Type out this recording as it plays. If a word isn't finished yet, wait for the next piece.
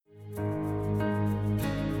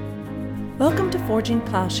Welcome to Forging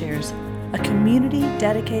Plowshares, a community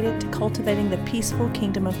dedicated to cultivating the peaceful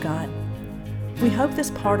kingdom of God. We hope this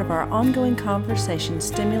part of our ongoing conversation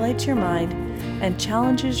stimulates your mind and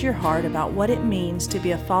challenges your heart about what it means to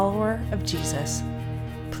be a follower of Jesus.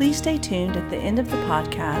 Please stay tuned at the end of the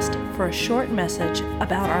podcast for a short message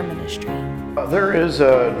about our ministry. There is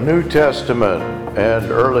a New Testament and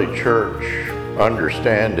early church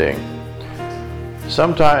understanding,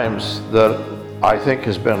 sometimes that I think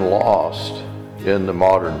has been lost in the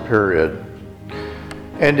modern period,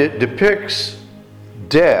 and it depicts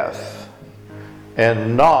death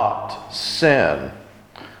and not sin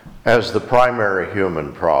as the primary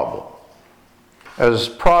human problem. As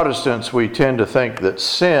Protestants, we tend to think that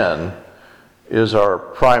sin is our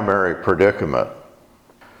primary predicament.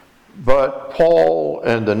 But Paul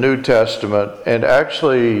and the New Testament, and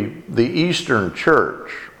actually the Eastern Church,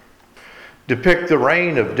 depict the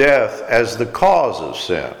reign of death as the cause of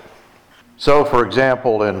sin. So, for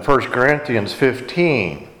example, in 1 Corinthians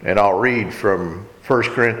 15, and I'll read from 1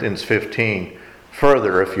 Corinthians 15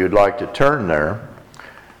 further if you'd like to turn there,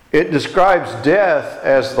 it describes death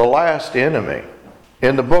as the last enemy.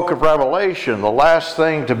 In the book of Revelation, the last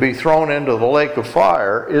thing to be thrown into the lake of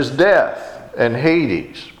fire is death and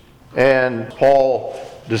Hades. And Paul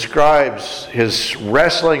describes his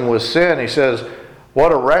wrestling with sin. He says,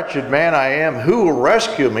 "What a wretched man I am. Who will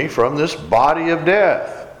rescue me from this body of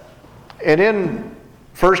death?" And in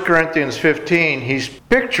 1 Corinthians 15, he's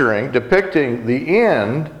depicting the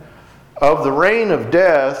end of the reign of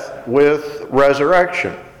death with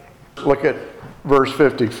resurrection. Look at verse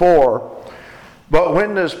 54. "But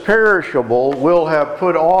when this perishable will have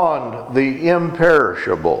put on the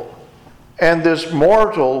imperishable, and this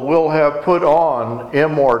mortal will have put on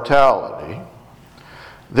immortality,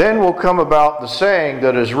 then will come about the saying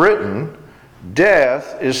that is written,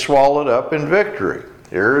 death is swallowed up in victory."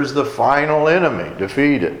 Here is the final enemy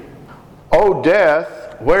defeated. "O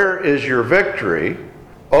death, where is your victory?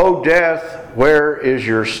 O death, where is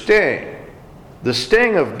your sting? The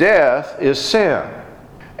sting of death is sin,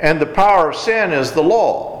 and the power of sin is the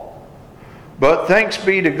law. But thanks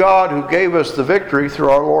be to God who gave us the victory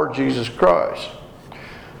through our Lord Jesus Christ."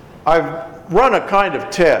 I've run a kind of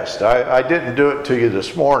test. I didn't do it to you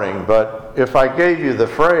this morning, but if I gave you the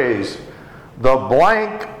phrase, the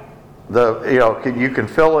blank, you can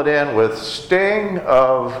fill it in with sting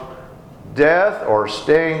of death or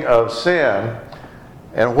sting of sin,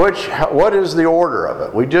 and what is the order of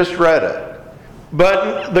it? We just read it.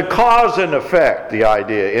 But the cause and effect, the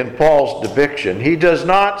idea in Paul's depiction, he does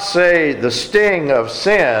not say the sting of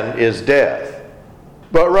sin is death,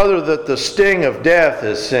 but rather that the sting of death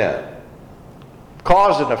is sin.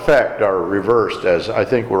 Cause and effect are reversed, as I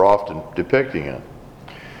think we're often depicting it.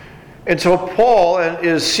 And so Paul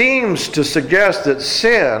seems to suggest that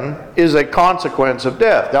sin is a consequence of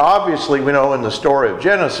death. Now obviously we know in the story of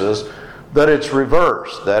Genesis that it's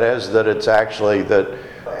reversed. That is, that it's actually that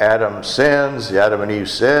Adam and Eve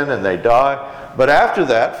sin and they die. But after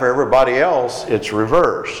that, for everybody else, it's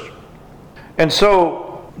reversed. And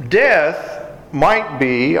so death might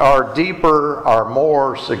be our deeper, our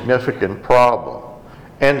more significant problem.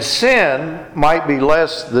 And sin might be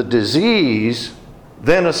less the disease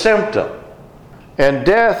than a symptom. And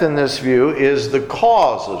death in this view is the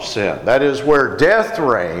cause of sin. That is, where death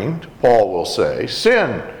reigned, Paul will say,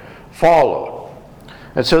 sin followed.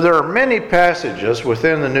 And so there are many passages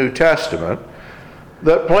within the New Testament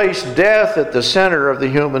that place death at the center of the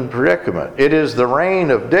human predicament. It is the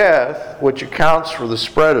reign of death which accounts for the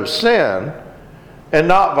spread of sin, and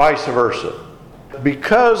not vice versa.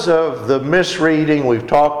 Because of the misreading, we've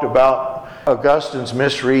talked about Augustine's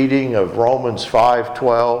misreading of Romans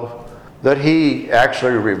 5:12, that he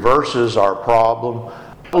actually reverses our problem.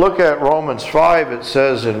 Look at Romans 5, it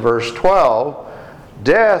says in verse 12,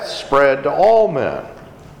 death spread to all men.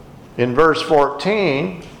 In verse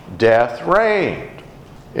 14, death reigned.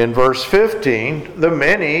 In verse 15, the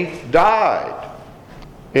many died.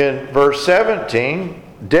 In verse 17,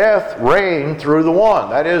 death reigned through the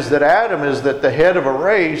one. That is, that Adam is at the head of a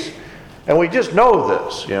race, and we just know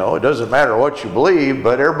this. It doesn't matter what you believe,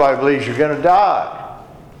 but everybody believes you're going to die.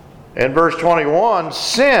 In verse 21,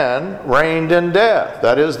 sin reigned in death.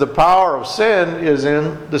 That is, the power of sin is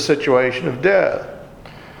in the situation of death.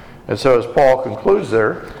 And so as Paul concludes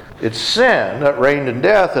there, it's sin that reigned in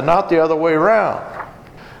death and not the other way around.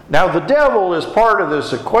 Now the devil is part of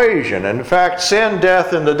this equation. In fact, sin,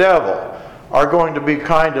 death, and the devil are going to be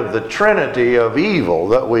kind of the trinity of evil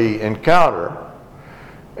that we encounter.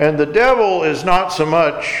 And the devil is not so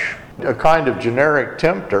much a kind of generic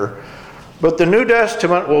tempter, but the New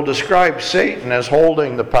Testament will describe Satan as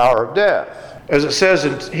holding the power of death. As it says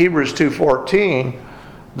in Hebrews 2:14,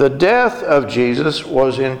 the death of Jesus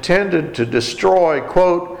was intended to destroy,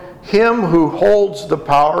 quote, him who holds the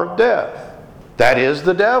power of death. That is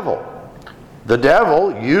the devil. The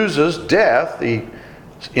devil uses death. He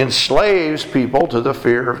enslaves people to the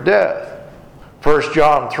fear of death. 1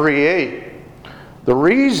 John 3:8, the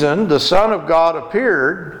reason the Son of God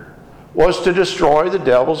appeared was to destroy the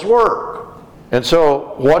devil's work. And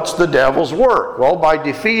so, what's the devil's work? Well, by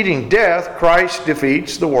defeating death, Christ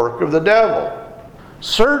defeats the work of the devil.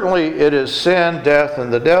 Certainly, it is sin, death,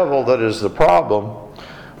 and the devil that is the problem.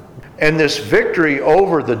 And this victory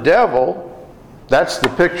over the devil, that's the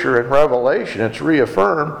picture in Revelation. It's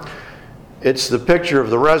reaffirmed. It's the picture of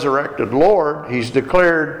the resurrected Lord. He's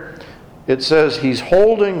declared, it says, he's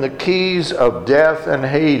holding the keys of death and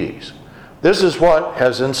Hades. This is what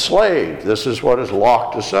has enslaved. This is what has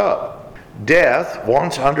locked us up. Death,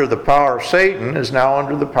 once under the power of Satan, is now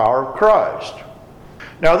under the power of Christ.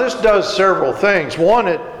 Now this does several things. One,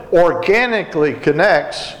 it organically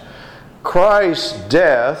connects Christ's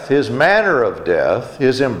death, his manner of death,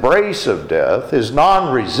 his embrace of death, his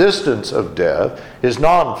non-resistance of death, his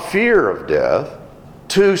non-fear of death,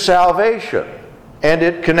 to salvation. And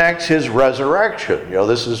it connects his resurrection.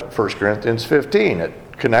 This is 1 Corinthians 15. It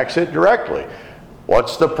connects it directly.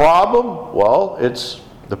 What's the problem? Well, it's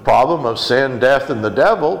the problem of sin, death, and the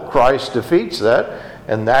devil. Christ defeats that,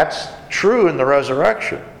 and that's true in the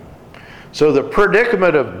resurrection. So the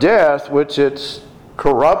predicament of death, which it's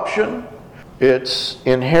corruption, its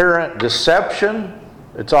inherent deception,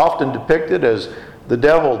 it's often depicted as the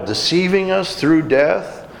devil deceiving us through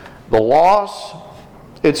death, the loss,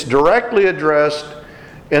 it's directly addressed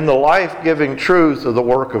in the life-giving truth of the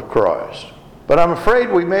work of Christ. But I'm afraid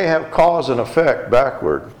we may have cause and effect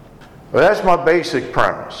backward. But that's my basic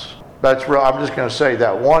premise. I'm just going to say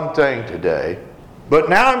that one thing today. But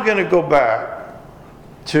now I'm going to go back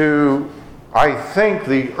to, I think,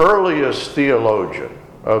 the earliest theologian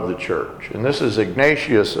of the church. And this is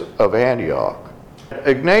Ignatius of Antioch.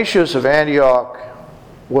 Ignatius of Antioch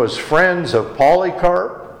was friends of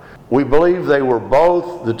Polycarp. We believe they were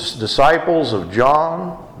both the disciples of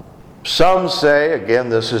John. Some say, again,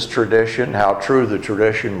 this is tradition, how true the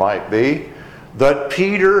tradition might be, that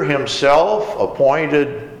Peter himself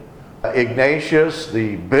appointed Ignatius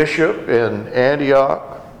the bishop in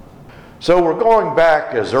Antioch. So we're going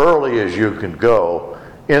back as early as you can go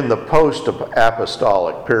in the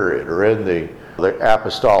post-apostolic period, or in the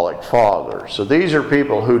apostolic fathers. So these are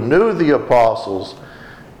people who knew the apostles,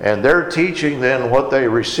 and they're teaching then what they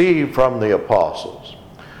received from the apostles.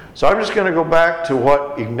 So I'm just going to go back to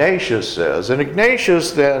what Ignatius says. And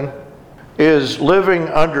Ignatius then is living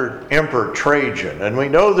under Emperor Trajan. And we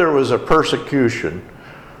know there was a persecution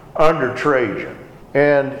under Trajan.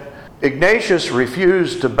 And Ignatius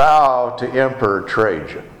refused to bow to Emperor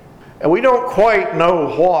Trajan. And we don't quite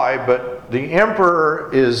know why, but the emperor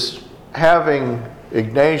is having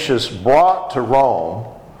Ignatius brought to Rome,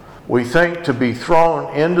 we think, to be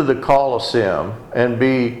thrown into the Colosseum and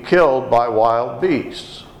be killed by wild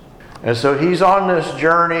beasts. And so he's on this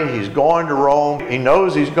journey, he's going to Rome, he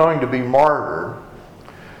knows he's going to be martyred.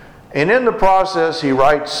 And in the process, he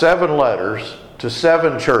writes 7 letters to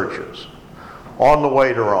 7 churches on the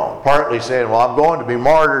way to Rome. Partly saying, well, I'm going to be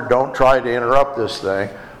martyred, don't try to interrupt this thing.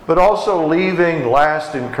 But also leaving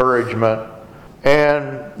last encouragement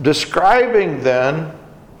and describing then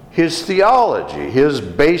his theology, his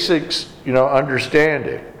basics,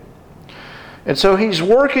 understanding. And so he's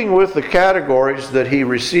working with the categories that he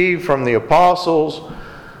received from the apostles,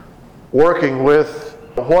 working with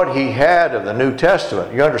what he had of the New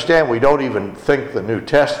Testament. You understand, we don't even think the New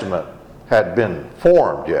Testament had been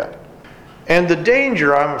formed yet. And the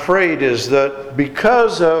danger, I'm afraid, is that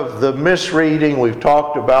because of the misreading, we've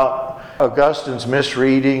talked about Augustine's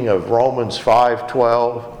misreading of Romans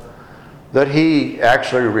 5:12, that he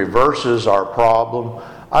actually reverses our problem.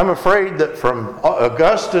 I'm afraid that from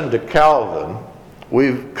Augustine to Calvin,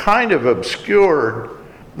 we've kind of obscured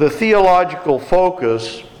the theological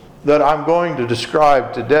focus that I'm going to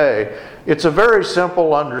describe today. It's a very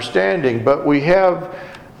simple understanding, but we have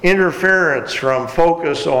interference from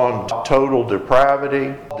focus on total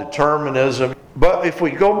depravity, determinism. But if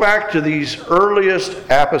we go back to these earliest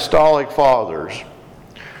apostolic fathers,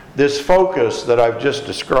 this focus that I've just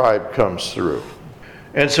described comes through.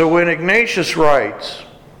 And so when Ignatius writes,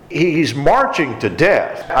 he's marching to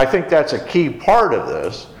death. I think that's a key part of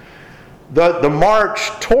this. The march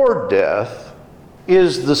toward death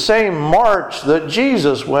is the same march that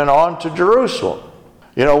Jesus went on to Jerusalem.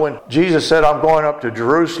 When Jesus said, I'm going up to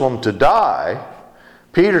Jerusalem to die,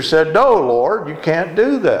 Peter said, no, Lord, you can't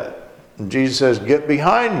do that. And Jesus says, get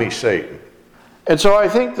behind me, Satan. And so I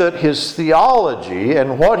think that his theology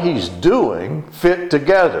and what he's doing fit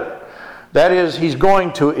together. That is, he's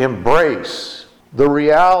going to embrace the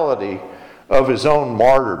reality of his own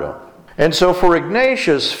martyrdom. And so for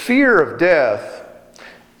Ignatius, fear of death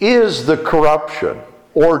is the corruption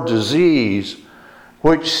or disease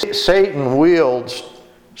which Satan wields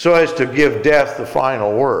so as to give death the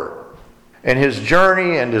final word. And his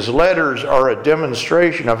journey and his letters are a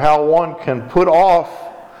demonstration of how one can put off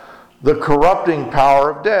the corrupting power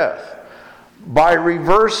of death by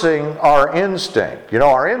reversing our instinct. You know,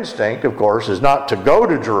 our instinct, of course, is not to go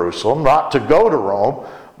to Jerusalem, not to go to Rome,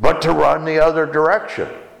 but to run the other direction.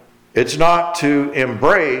 It's not to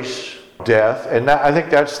embrace death, and I think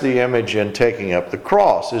that's the image in taking up the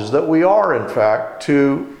cross, is that we are, in fact,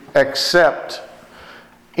 to accept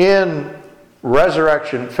in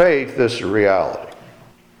resurrection faith this reality.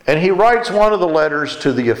 And he writes one of the letters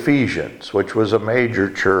to the Ephesians, which was a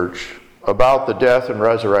major church, about the death and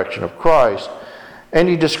resurrection of Christ. And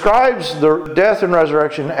he describes the death and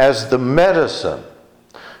resurrection as the medicine.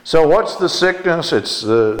 So what's the sickness? It's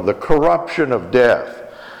the corruption of death.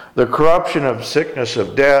 The corruption of sickness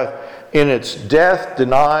of death in its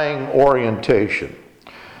death-denying orientation.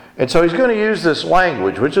 And so he's going to use this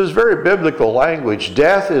language, which is very biblical language.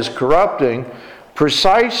 Death is corrupting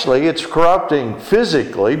precisely. It's corrupting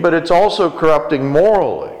physically, but it's also corrupting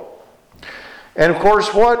morally. And of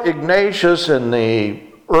course, what Ignatius and the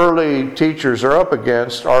early teachers are up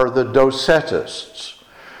against are the Docetists.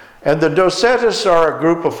 And the Docetists are a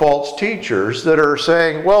group of false teachers that are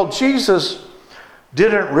saying, well, Jesus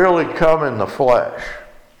didn't really come in the flesh.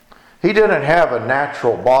 He didn't have a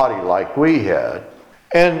natural body like we had.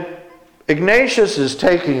 And Ignatius is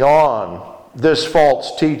taking on this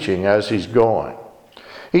false teaching as he's going.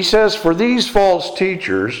 He says, for these false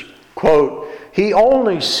teachers, quote, he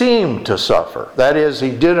only seemed to suffer. That is, he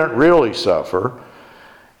didn't really suffer.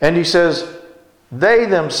 And he says, they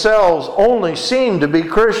themselves only seem to be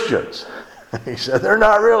Christians. He said, they're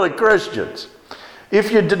not really Christians.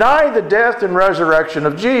 If you deny the death and resurrection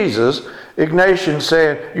of Jesus, Ignatius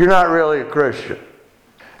saying, you're not really a Christian.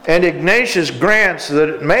 And Ignatius grants that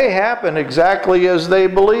it may happen exactly as they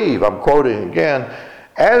believe. I'm quoting again.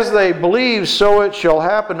 As they believe, so it shall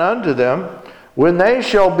happen unto them, when they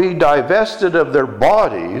shall be divested of their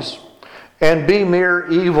bodies and be mere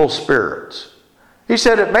evil spirits. He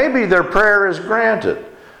said it may be their prayer is granted,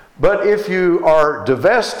 but if you are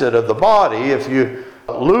divested of the body, if you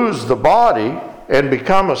lose the body and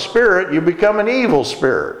become a spirit, you become an evil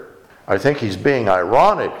spirit. I think he's being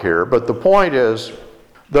ironic here, but the point is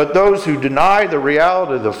that those who deny the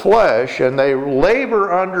reality of the flesh and they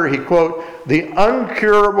labor under, he quote, the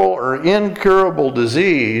uncurable or incurable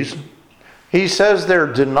disease, he says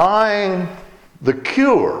they're denying the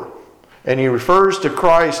cure. And he refers to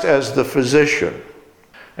Christ as the physician.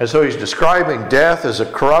 And so he's describing death as a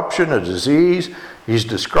corruption, a disease. He's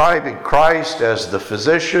describing Christ as the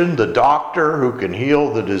physician, the doctor who can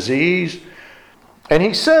heal the disease. And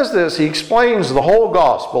he says this, he explains the whole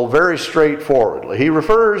gospel very straightforwardly. He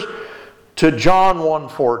refers to John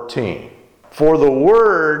 1:14. For the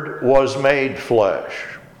Word was made flesh.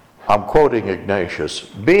 I'm quoting Ignatius.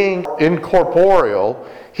 Being incorporeal,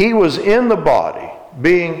 he was in the body,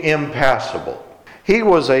 being impassible. He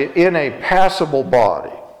was in a passible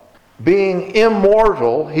body. Being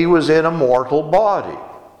immortal, he was in a mortal body.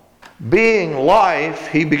 Being life,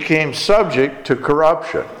 he became subject to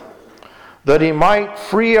corruption, that he might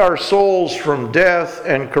free our souls from death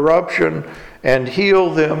and corruption and heal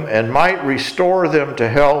them and might restore them to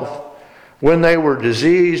health when they were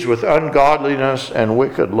diseased with ungodliness and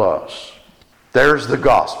wicked lusts. There's the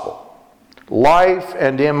gospel. Life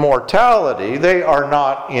and immortality, they are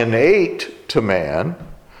not innate to man.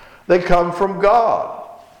 They come from God.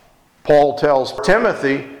 Paul tells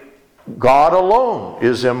Timothy, God alone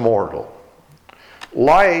is immortal.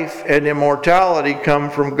 Life and immortality come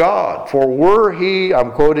from God. For were he,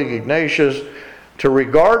 I'm quoting Ignatius, to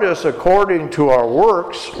regard us according to our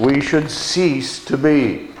works, we should cease to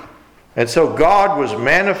be. And so God was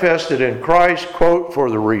manifested in Christ, quote, for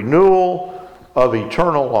the renewal of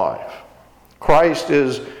eternal life. Christ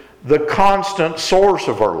is the constant source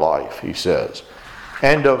of our life, he says,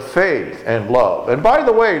 and of faith and love. And by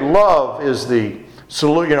the way, love is the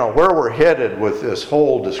solution, where we're headed with this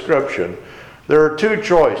whole description. There are two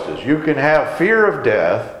choices. You can have fear of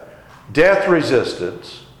death, death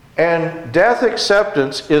resistance, and death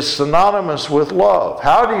acceptance is synonymous with love.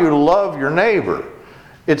 How do you love your neighbor?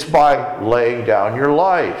 It's by laying down your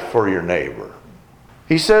life for your neighbor.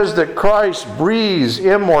 He says that Christ breathes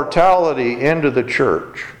immortality into the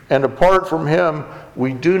church, and apart from him,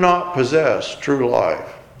 we do not possess true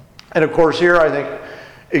life. And of course here I think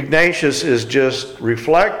Ignatius is just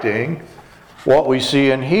reflecting what we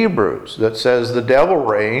see in Hebrews that says the devil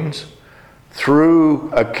reigns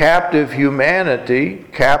through a captive humanity,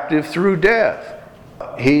 captive through death.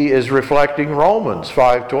 He is reflecting Romans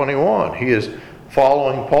 5:21. He is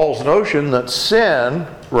following Paul's notion that sin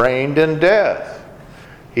reigned in death.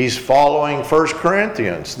 He's following 1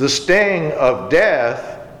 Corinthians. The sting of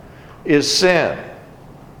death is sin.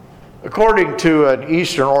 According to an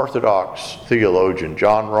Eastern Orthodox theologian,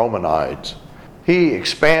 John Romanides, he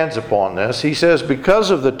expands upon this. He says, because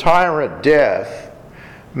of the tyrant death,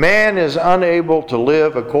 man is unable to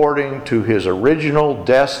live according to his original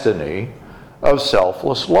destiny of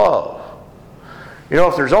selfless love. You know,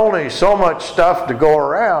 if there's only so much stuff to go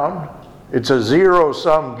around, it's a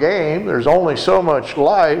zero-sum game, there's only so much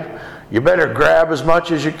life, you better grab as much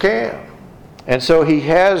as you can. And so he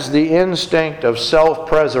has the instinct of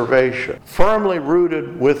self-preservation firmly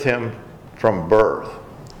rooted with him from birth.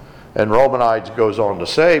 And Romanides goes on to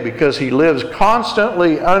say, because he lives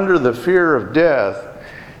constantly under the fear of death,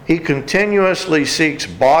 he continuously seeks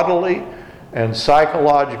bodily and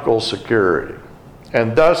psychological security,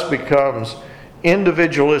 and thus becomes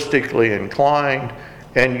individualistically inclined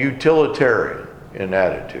and utilitarian in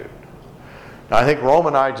attitude. Now, I think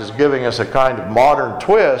Romanides is giving us a kind of modern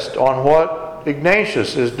twist on what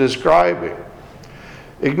Ignatius is describing.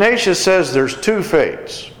 Ignatius says there's two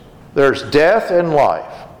fates. There's death and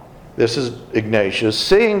life. This is Ignatius.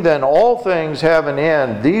 Seeing then all things have an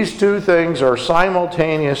end, these two things are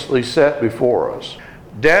simultaneously set before us.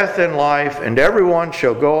 Death and life, and everyone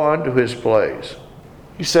shall go unto his place.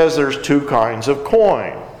 He says there's two kinds of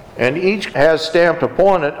coin, and each has stamped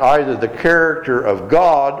upon it either the character of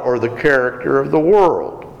God or the character of the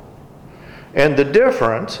world. And the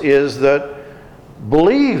difference is that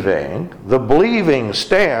the believing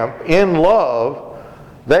stamp in love,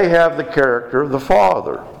 they have the character of the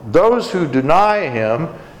Father. Those who deny him,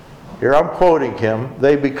 here I'm quoting him,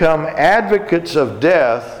 they become advocates of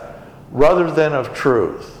death rather than of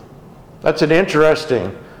truth. That's an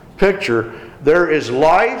interesting picture. There is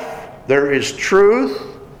life, there is truth,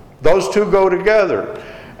 those two go together.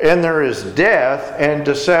 And there is death and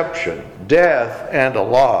deception, death and a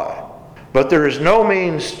lie. But there is no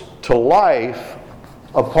means to life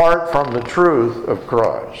apart from the truth of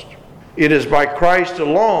Christ. It is by Christ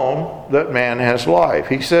alone that man has life.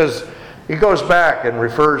 He says, he goes back and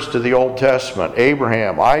refers to the Old Testament,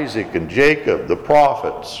 Abraham, Isaac, and Jacob, the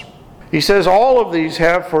prophets. He says all of these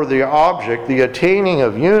have for the object the attaining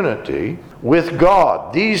of unity with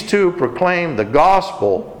God. These two proclaim the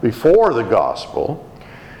gospel before the gospel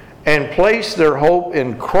and placed their hope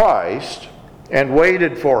in Christ and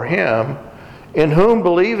waited for him, in whom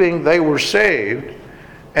believing they were saved.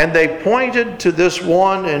 And they pointed to this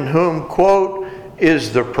one in whom, quote,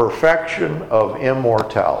 is the perfection of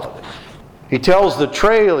immortality. He tells the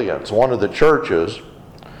Trailians, one of the churches,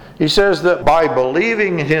 he says that by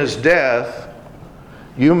believing in his death,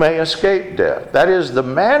 you may escape death. That is, the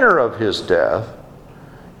manner of his death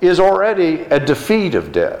is already a defeat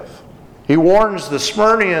of death. He warns the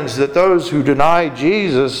Smyrnians that those who deny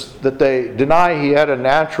Jesus, that they deny he had a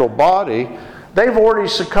natural body, they've already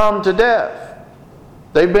succumbed to death.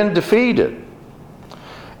 They've been defeated.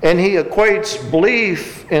 And he equates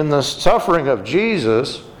belief in the suffering of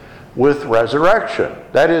Jesus with resurrection.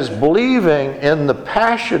 That is, believing in the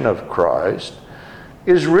passion of Christ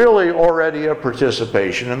is really already a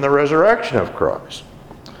participation in the resurrection of Christ.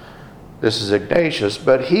 This is Ignatius.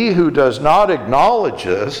 But he who does not acknowledge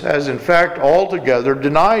this has in fact altogether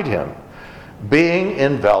denied him, being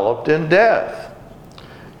enveloped in death.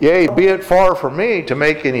 Yea, be it far from me to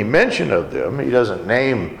make any mention of them. He doesn't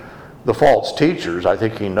name the false teachers. I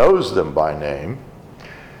think he knows them by name.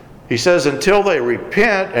 He says, until they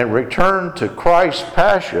repent and return to Christ's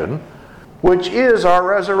passion, which is our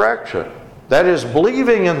resurrection. That is,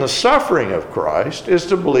 believing in the suffering of Christ is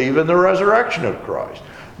to believe in the resurrection of Christ.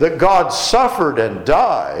 That God suffered and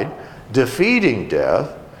died, defeating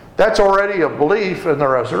death, that's already a belief in the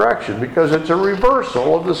resurrection because it's a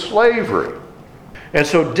reversal of the slavery. And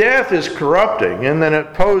so death is corrupting, and then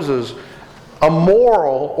it poses a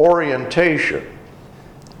moral orientation.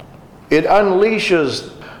 It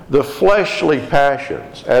unleashes the fleshly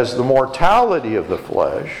passions as the mortality of the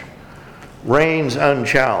flesh reigns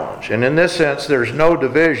unchallenged. And in this sense, there's no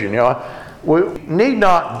division. You know, we need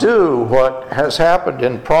not do what has happened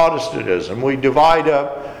in Protestantism. We divide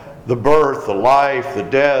up the birth, the life, the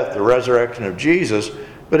death, the resurrection of Jesus.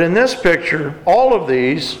 But in this picture, all of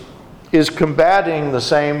these is combating the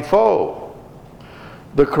same foe.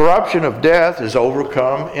 The corruption of death is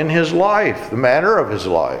overcome in his life, the manner of his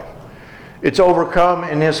life. It's overcome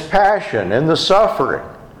in his passion and the suffering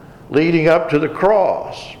leading up to the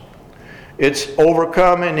cross. It's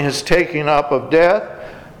overcome in his taking up of death,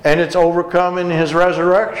 and it's overcome in his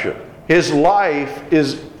resurrection. His life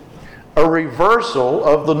is a reversal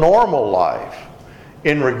of the normal life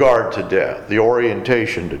in regard to death, the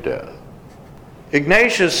orientation to death.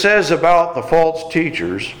 Ignatius says about the false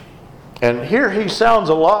teachers, and here he sounds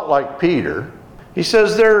a lot like Peter, he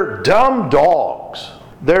says they're dumb dogs,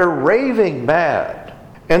 they're raving mad,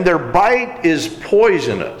 and their bite is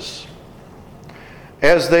poisonous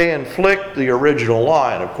as they inflict the original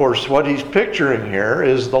lie. And of course, what he's picturing here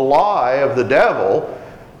is the lie of the devil.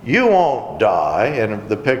 You won't die. And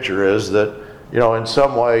the picture is that, in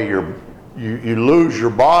some way you lose your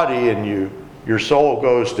body and your soul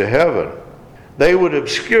goes to heaven. They would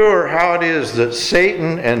obscure how it is that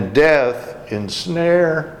Satan and death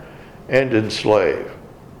ensnare and enslave.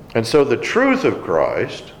 And so the truth of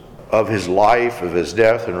Christ, of his life, of his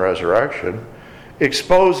death and resurrection,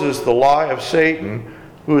 exposes the lie of Satan,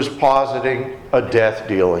 who is positing a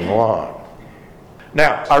death-dealing lie.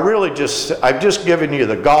 Now, I've just given you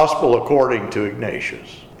the gospel according to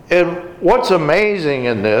Ignatius. And what's amazing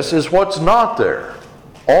in this is what's not there.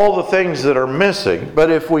 All the things that are missing.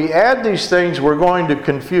 But if we add these things, we're going to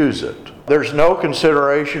confuse it. There's no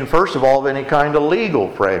consideration, first of all, of any kind of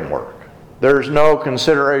legal framework. There's no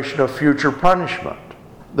consideration of future punishment.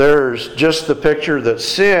 There's just the picture that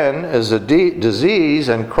sin is a disease,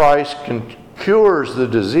 and Christ cures the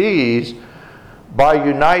disease by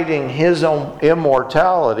uniting his own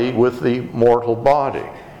immortality with the mortal body.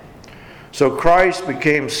 So Christ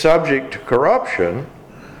became subject to corruption,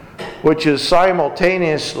 which is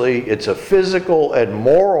simultaneously, it's a physical and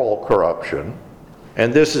moral corruption,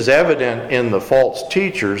 and this is evident in the false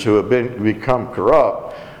teachers who have become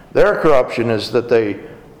corrupt. Their corruption is that they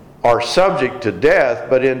are subject to death,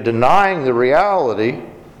 but in denying the reality,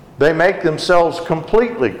 they make themselves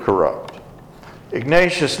completely corrupt.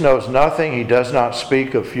 Ignatius knows nothing. He does not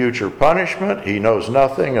speak of future punishment. He knows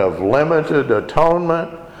nothing of limited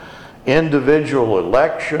atonement, individual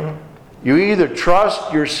election. You either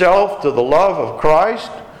trust yourself to the love of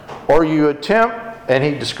Christ, or you attempt, and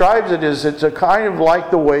he describes it as it's a kind of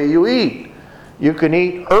like the way you eat. You can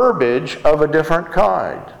eat herbage of a different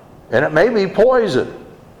kind, and it may be poison.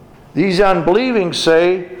 These unbelieving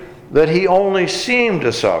say that he only seemed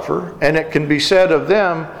to suffer, and it can be said of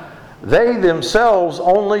them, they themselves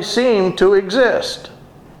only seem to exist.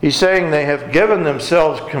 He's saying they have given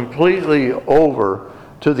themselves completely over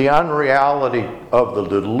to the unreality of the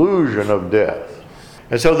delusion of death.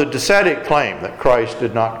 And so the Docetic claim that Christ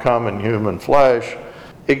did not come in human flesh,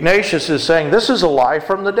 Ignatius is saying this is a lie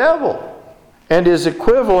from the devil and is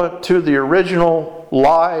equivalent to the original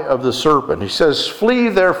lie of the serpent. He says, "Flee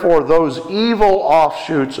therefore those evil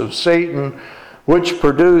offshoots of Satan which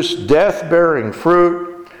produce death-bearing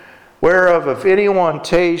fruit, whereof if anyone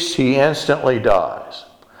tastes, he instantly dies."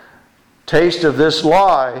 Taste of this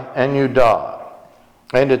lie and you die.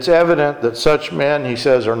 And it's evident that such men, he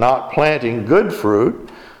says, are not planting good fruit.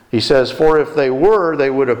 He says, for if they were, they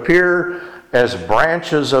would appear as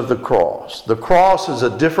branches of the cross. The cross is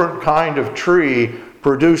a different kind of tree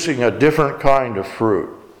producing a different kind of fruit,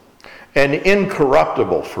 an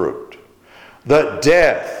incorruptible fruit. That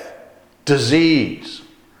death, disease,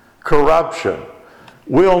 corruption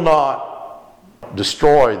will not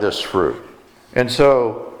destroy this fruit. And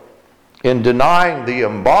so, in denying the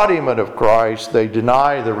embodiment of Christ, they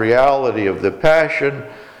deny the reality of the passion,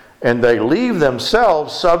 and they leave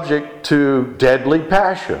themselves subject to deadly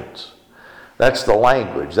passions. That's the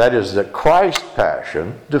language. That is that Christ's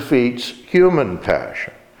passion defeats human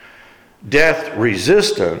passion. Death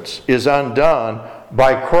resistance is undone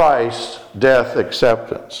by Christ's death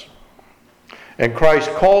acceptance. And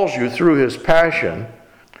Christ calls you through his passion,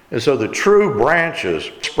 and so the true branches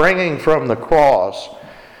springing from the cross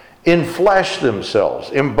enflesh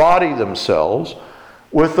themselves, embody themselves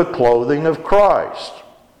with the clothing of Christ,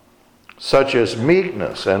 such as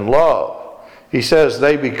meekness and love. He says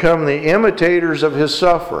they become the imitators of his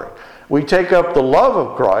suffering. We take up the love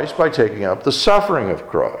of Christ by taking up the suffering of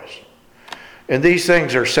Christ. And these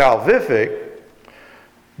things are salvific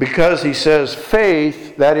because he says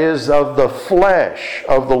faith, that is of the flesh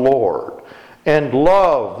of the Lord, and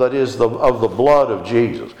love, that is of the blood of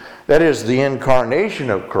Jesus. That is the incarnation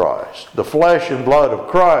of Christ. The flesh and blood of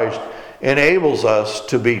Christ enables us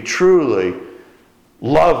to be truly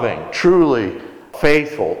loving, truly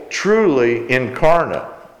faithful, truly incarnate,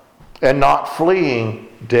 and not fleeing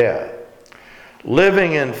death.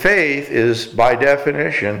 Living in faith is, by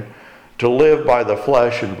definition, to live by the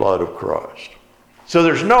flesh and blood of Christ. So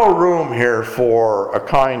there's no room here for a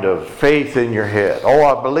kind of faith in your head. Oh,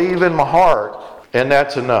 I believe in my heart, and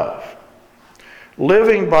that's enough.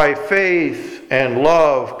 Living by faith and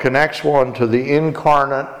love connects one to the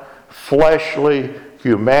incarnate, fleshly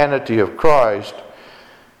humanity of Christ.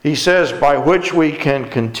 He says, by which we can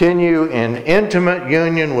continue in intimate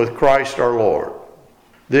union with Christ our Lord.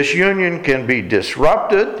 This union can be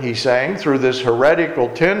disrupted, he's saying, through this heretical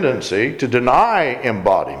tendency to deny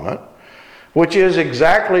embodiment, which is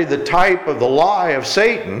exactly the type of the lie of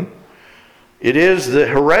Satan. It is the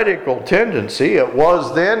heretical tendency. It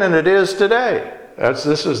was then and it is today.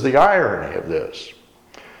 This is the irony of this.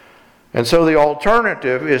 And so the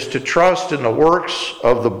alternative is to trust in the works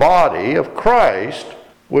of the body of Christ,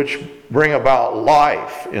 which bring about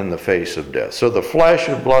life in the face of death. So the flesh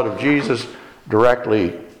and blood of Jesus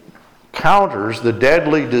directly counters the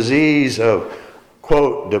deadly disease of,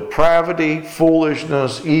 quote, depravity,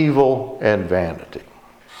 foolishness, evil, and vanity.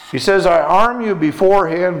 He says, I arm you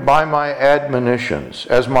beforehand by my admonitions,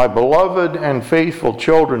 as my beloved and faithful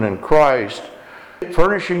children in Christ,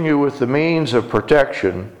 furnishing you with the means of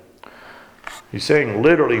protection. He's saying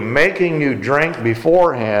literally making you drink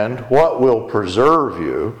beforehand what will preserve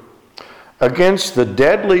you against the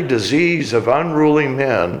deadly disease of unruly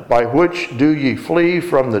men, by which do ye flee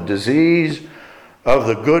from the disease of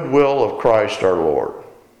the goodwill of Christ our Lord.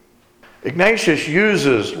 Ignatius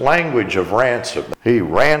uses language of ransom. He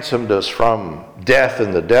ransomed us from death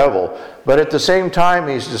and the devil, but at the same time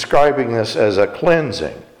he's describing this as a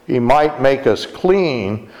cleansing. He might make us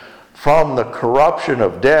clean from the corruption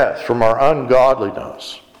of death, from our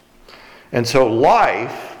ungodliness. And so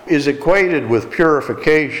life is equated with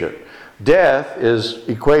purification. Death is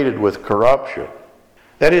equated with corruption.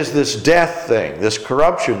 That is, this death thing, this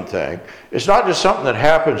corruption thing, it's not just something that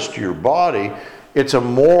happens to your body, it's a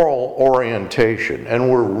moral orientation,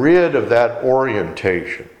 and we're rid of that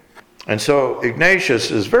orientation. And so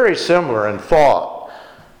Ignatius is very similar in thought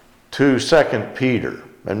to 2 Peter.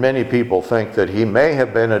 And many people think that he may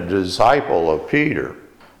have been a disciple of Peter.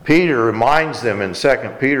 Peter reminds them in 2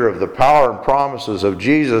 Peter of the power and promises of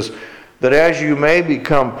Jesus, that as you may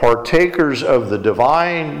become partakers of the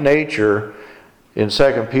divine nature, in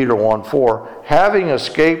 2 Peter 1:4, having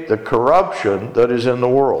escaped the corruption that is in the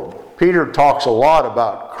world. Peter talks a lot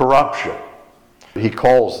about corruption. He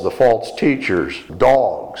calls the false teachers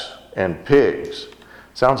dogs and pigs.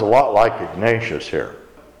 Sounds a lot like Ignatius here.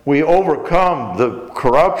 We overcome the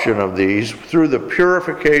corruption of these through the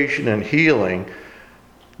purification and healing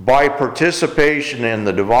by participation in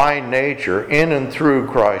the divine nature in and through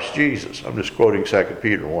Christ Jesus. I'm just quoting 2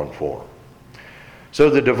 Peter 1:4. So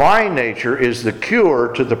the divine nature is the cure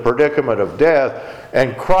to the predicament of death,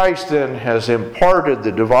 and Christ then has imparted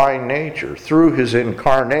the divine nature through his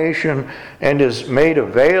incarnation and is made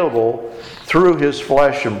available through his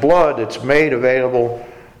flesh and blood. It's made available,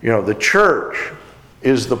 the church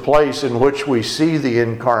is the place in which we see the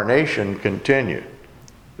incarnation continue.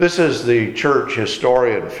 This is the church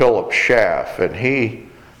historian Philip Schaff, and he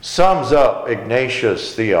sums up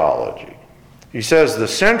Ignatius' theology. He says, the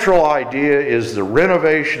central idea is the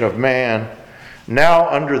renovation of man now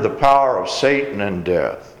under the power of Satan and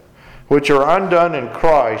death, which are undone in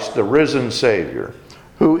Christ, the risen Savior,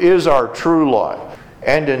 who is our true life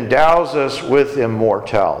and endows us with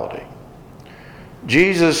immortality.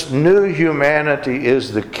 Jesus' new humanity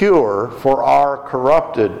is the cure for our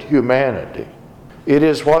corrupted humanity. It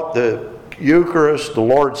is what the Eucharist, the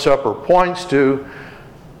Lord's Supper, points to,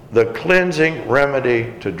 the cleansing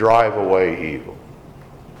remedy to drive away evil.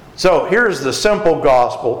 So here's the simple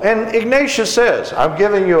gospel. And Ignatius says, I'm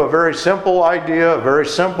giving you a very simple idea, a very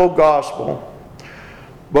simple gospel.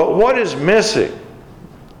 But what is missing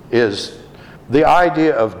is the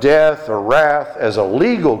idea of death or wrath as a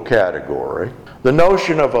legal category. The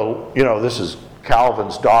notion of this is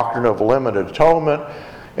Calvin's doctrine of limited atonement.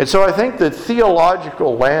 And so I think the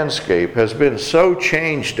theological landscape has been so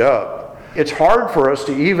changed up, it's hard for us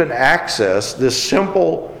to even access this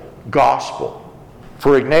simple gospel.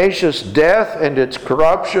 For Ignatius, death and its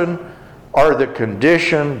corruption are the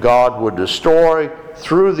condition God would destroy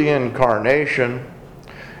through the incarnation.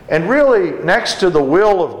 And really, next to the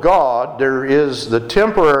will of God, there is the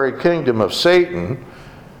temporary kingdom of Satan,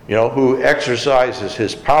 who exercises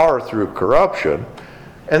his power through corruption.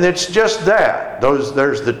 And it's just that.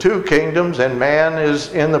 There's the two kingdoms, and man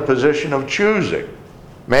is in the position of choosing.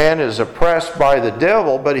 Man is oppressed by the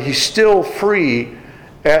devil, but he's still free,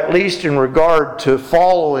 at least in regard to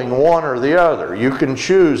following one or the other. You can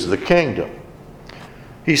choose the kingdom.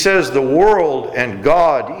 He says the world and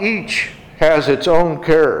God each has its own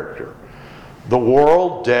character. The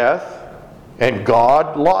world, death, and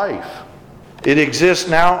God, life. It exists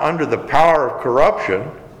now under the power of corruption,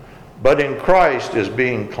 but in Christ is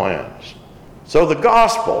being cleansed. So the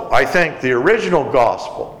gospel, I think the original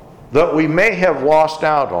gospel that we may have lost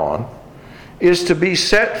out on, is to be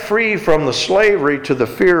set free from the slavery to the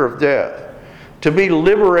fear of death, to be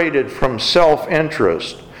liberated from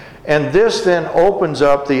self-interest. And this then opens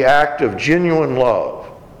up the act of genuine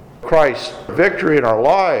love. Christ's victory in our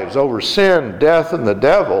lives over sin, death, and the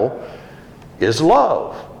devil is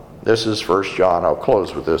love. This is 1 John. I'll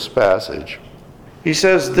close with this passage. He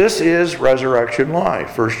says, this is resurrection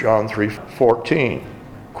life, 1 John 3:14.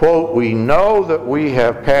 Quote, we know that we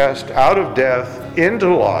have passed out of death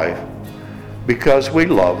into life because we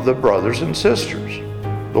love the brothers and sisters.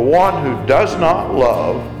 The one who does not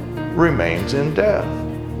love remains in death.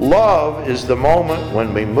 Love is the moment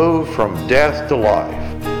when we move from death to life.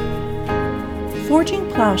 Forging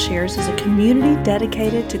Plowshares is a community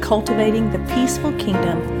dedicated to cultivating the peaceful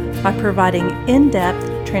kingdom by providing in-depth,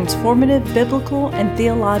 transformative biblical and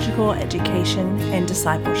theological education and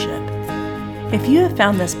discipleship. If you have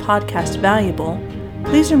found this podcast valuable,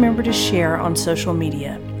 please remember to share on social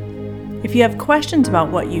media. If you have questions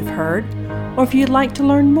about what you've heard, or if you'd like to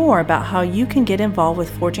learn more about how you can get involved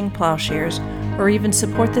with Forging Plowshares or even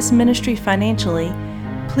support this ministry financially,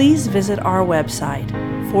 please visit our website,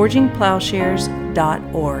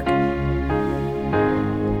 forgingplowshares.org.